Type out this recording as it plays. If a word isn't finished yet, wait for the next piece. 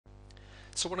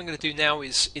So what I'm going to do now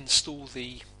is install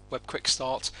the Web Quick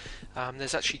Start.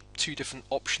 There's actually two different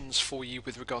options for you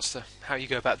with regards to how you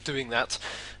go about doing that.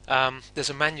 There's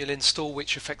a manual install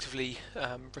which effectively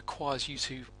requires you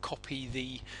to copy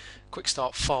the Quick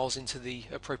Start files into the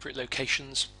appropriate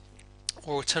locations,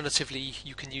 or alternatively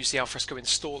you can use the Alfresco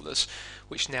installers,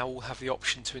 which now will have the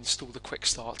option to install the Quick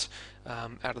Start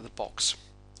out of the box.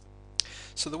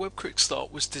 So the Web Quick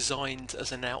Start was designed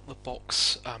as an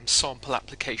out-the-box sample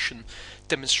application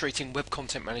demonstrating web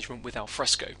content management with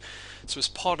Alfresco. So as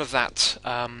part of that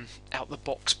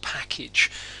out-the-box package,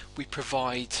 we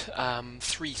provide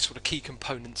three sort of key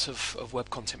components of web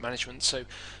content management. So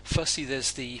firstly,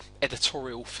 there's the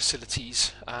editorial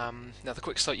facilities. Now the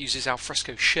Quick Start uses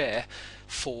Alfresco Share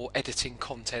for editing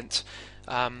content.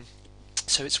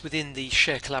 So it's within the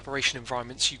share collaboration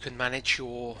environments you can manage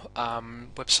your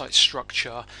website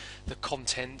structure, the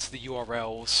content, the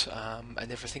URLs,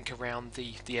 and everything around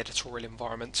the editorial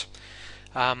environment.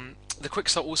 The Quick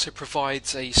Start also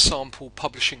provides a sample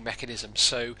publishing mechanism,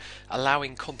 so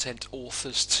allowing content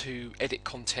authors to edit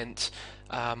content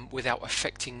without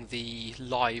affecting the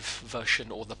live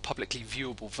version or the publicly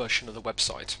viewable version of the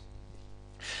website.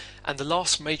 And the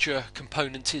last major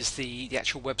component is the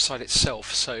actual website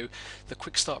itself. So the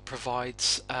Quick Start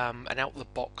provides an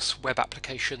out-of-the-box web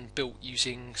application built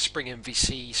using Spring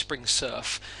MVC, Spring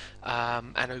Surf,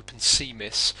 and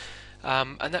OpenCMIS.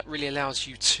 And that really allows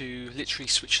you to literally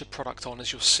switch the product on,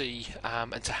 as you'll see,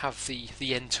 and to have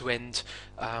the end-to-end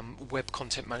web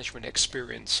content management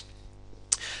experience.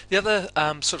 The other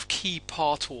sort of key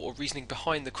part or reasoning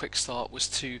behind the Quick Start was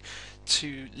to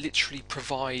literally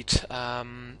provide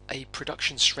a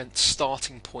production strength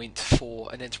starting point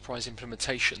for an enterprise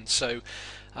implementation. So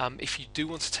if you do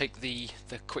want to take the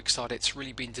Quick Start, it's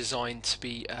really been designed to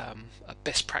be a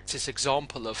best practice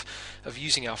example of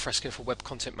using Alfresco for web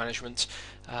content management,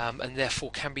 and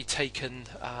therefore can be taken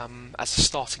as a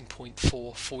starting point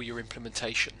for your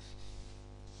implementation.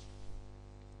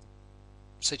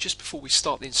 So just before we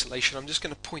start the installation, I'm just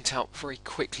going to point out very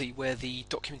quickly where the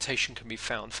documentation can be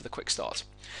found for the Quick Start.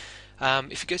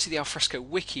 If you go to the Alfresco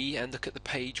wiki and look at the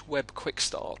page Web Quick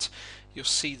Start, you'll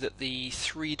see that the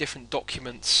three different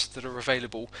documents that are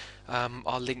available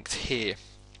are linked here.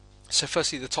 So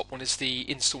firstly, the top one is the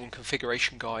install and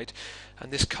configuration guide,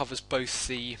 and this covers both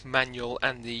the manual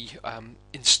and the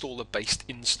installer based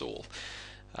install.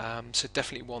 So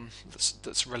definitely one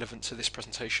that's relevant to this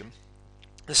presentation.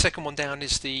 The second one down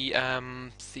is the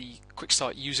Quick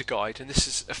Start user guide, and this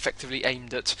is effectively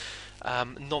aimed at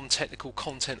non-technical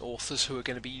content authors who are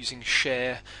going to be using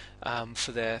Share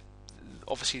for their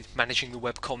obviously managing the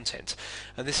web content.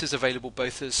 And this is available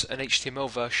both as an HTML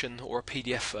version or a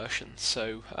PDF version.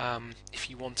 So if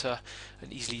you want an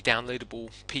easily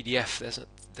downloadable PDF,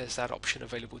 there's that option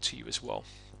available to you as well.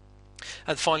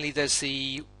 And finally, there's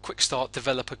the Quick Start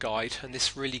Developer Guide, and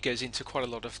this really goes into quite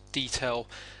a lot of detail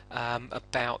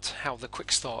about how the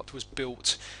Quick Start was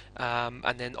built,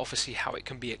 and then obviously how it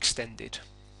can be extended.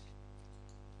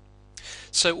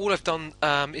 So all I've done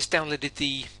is downloaded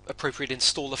the appropriate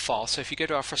installer file. So if you go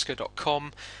to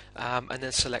alfresco.com and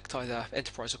then select either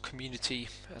Enterprise or Community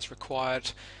as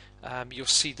required, you'll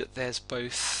see that there's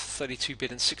both 32-bit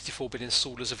and 64-bit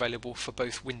installers available for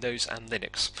both Windows and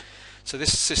Linux. So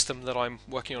this system that I'm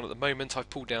working on at the moment,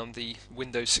 I've pulled down the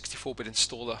Windows 64-bit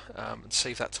installer and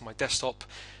saved that to my desktop,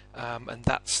 and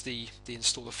that's the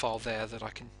installer file there that I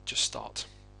can just start.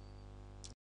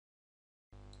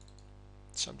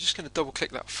 So I'm just going to double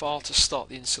click that file to start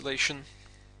the installation.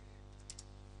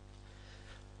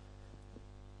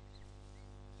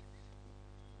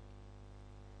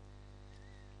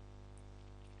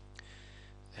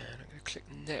 Click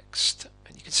next,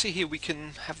 and you can see here we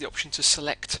can have the option to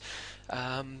select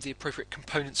the appropriate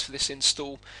components for this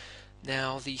install.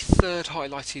 Now the third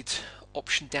highlighted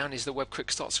option down is the Web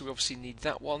Quick Start, so we obviously need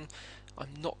that one.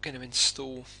 I'm not going to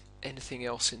install anything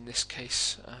else in this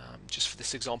case, just for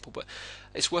this example, but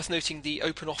it's worth noting the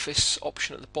OpenOffice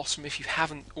option at the bottom. If you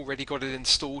haven't already got it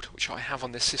installed, which I have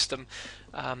on this system,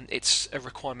 it's a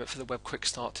requirement for the Web Quick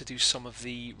Start to do some of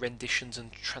the renditions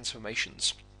and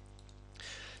transformations.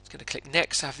 Going to click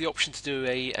next. I have the option to do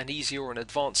an easy or an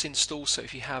advanced install, so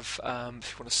if you have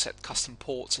if you want to set custom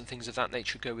ports and things of that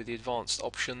nature, go with the advanced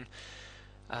option.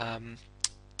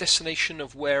 Destination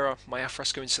of where my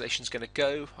Alfresco installation is going to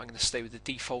go, I'm going to stay with the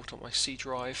default on my C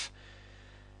drive.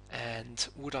 And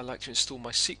would I like to install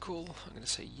MySQL? I'm going to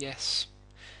say yes.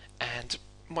 And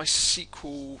my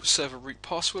SQL server root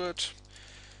password,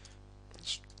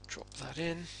 let's drop that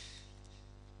in.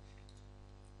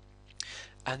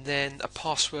 And then a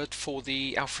password for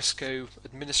the Alfresco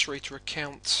administrator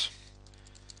account.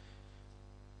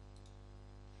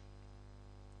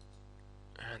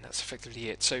 and that's effectively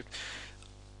it. So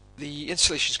the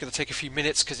installation is going to take a few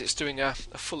minutes because it's doing a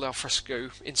full Alfresco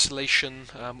installation,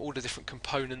 all the different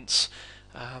components,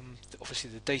 obviously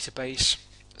the database,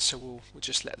 so we'll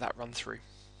just let that run through.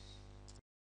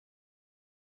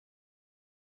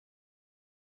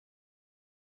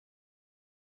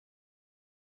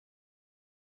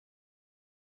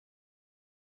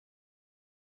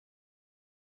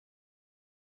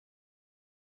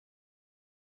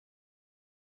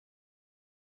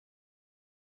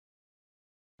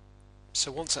 So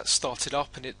once that's started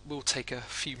up, and it will take a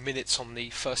few minutes on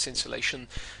the first installation,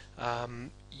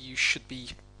 you should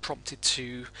be prompted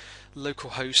to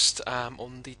localhost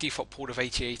on the default port of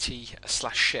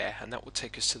 8080/share, and that will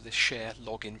take us to the share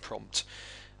login prompt.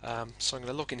 So I'm going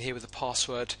to log in here with a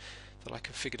password that I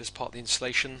configured as part of the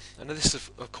installation. And this,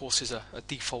 of course, is a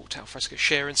default Alfresco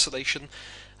share installation.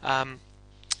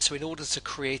 So in order to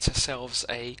create ourselves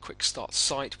a quick start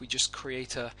site, we just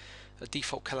create a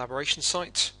default collaboration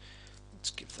site. Let's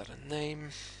give that a name.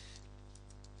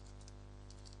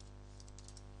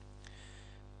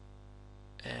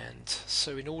 And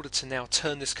so in order to now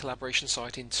turn this collaboration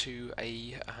site into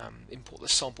a import the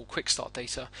sample quick start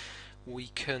data, we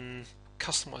can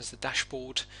customize the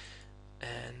dashboard,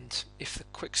 and if the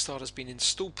quick start has been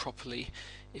installed properly,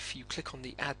 if you click on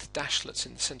the add dashlets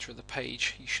in the center of the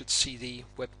page, you should see the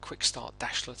web quick start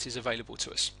dashlet is available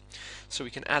to us. So we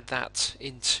can add that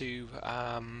into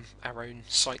our own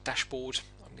site dashboard.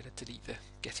 I'm going to delete the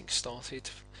getting started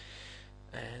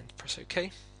and press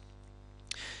OK.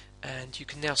 And you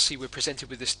can now see we're presented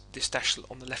with this dashlet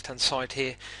on the left hand side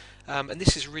here, and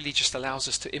this is really just allows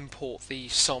us to import the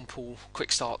sample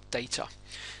quick start data.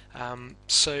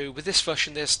 So with this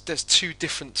version there's two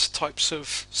different types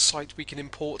of site we can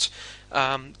import,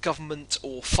 government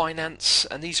or finance,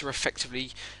 and these are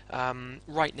effectively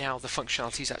right now the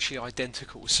functionality is actually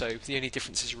identical, so the only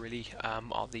differences really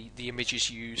are the images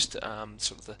used,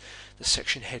 sort of the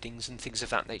section headings and things of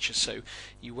that nature, so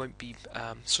you won't be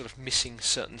sort of missing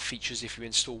certain features if you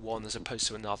install one as opposed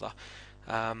to another.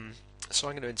 So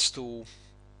I'm going to install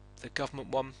the government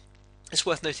one. It's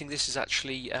worth noting this is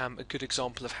actually a good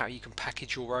example of how you can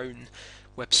package your own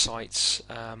websites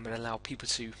and allow people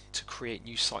to create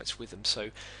new sites with them. So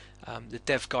the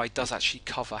dev guide does actually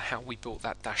cover how we built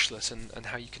that dashlet and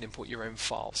how you can import your own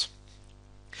files.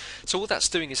 So what that's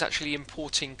doing is actually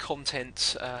importing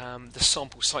content, the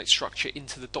sample site structure,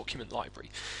 into the document library.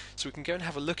 So we can go and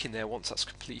have a look in there once that's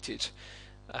completed.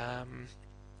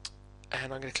 And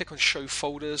I'm going to click on show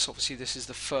folders. Obviously this is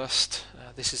the first,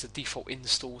 this is the default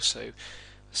install, so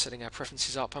setting our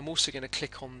preferences up. I'm also going to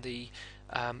click on the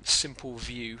simple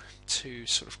view to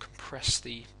sort of compress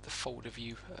the folder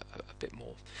view a bit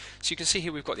more. So you can see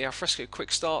here we've got the Alfresco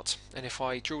Quick Start, and if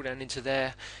I drill down into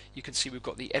there you can see we've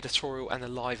got the editorial and the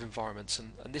live environments,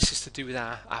 and this is to do with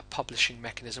our publishing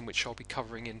mechanism, which I'll be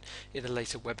covering in a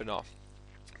later webinar.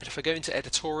 But if I go into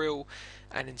editorial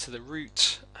and into the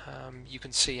root, you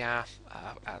can see our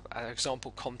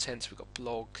example content. We've got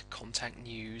blog, contact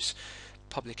news,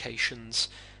 publications.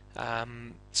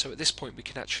 So at this point we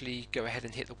can actually go ahead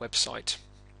and hit the website.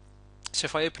 So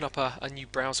if I open up a new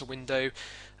browser window,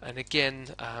 and again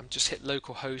just hit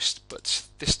localhost, but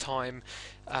this time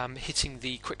hitting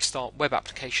the Quick Start web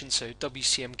application, so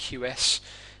WCMQS,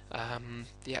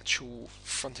 the actual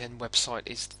front-end website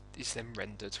is then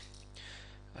rendered.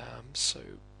 So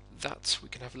that we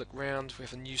can have a look around. We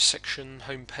have a news section,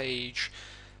 homepage,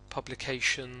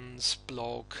 publications,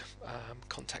 blog,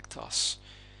 contact us,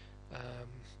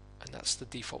 and that's the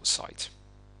default site.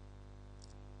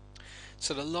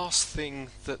 So the last thing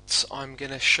that I'm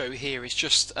going to show here is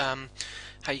just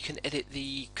how you can edit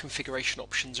the configuration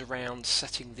options around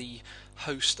setting the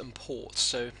host and port.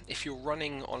 So if you're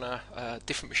running on a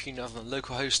different machine other than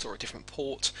localhost, or a different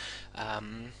port,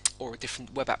 or a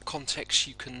different web app context,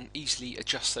 you can easily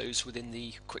adjust those within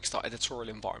the Quick Start editorial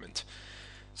environment.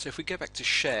 So if we go back to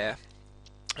share,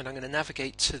 and I'm going to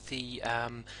navigate to the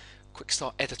Quick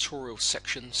Start editorial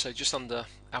section, so just under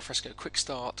Alfresco Quick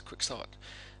Start,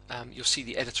 you'll see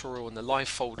the editorial and the live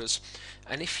folders,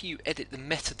 and if you edit the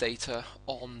metadata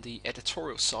on the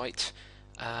editorial site,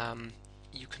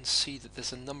 you can see that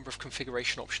there's a number of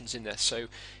configuration options in there. So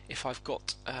if I've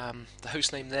got the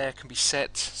host name there can be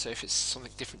set, so if it's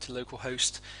something different to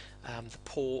localhost, the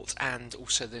port, and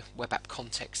also the web app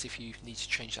context if you need to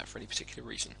change that for any particular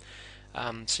reason.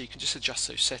 So you can just adjust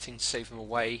those settings, save them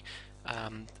away,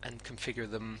 and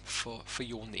configure them for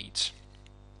your needs.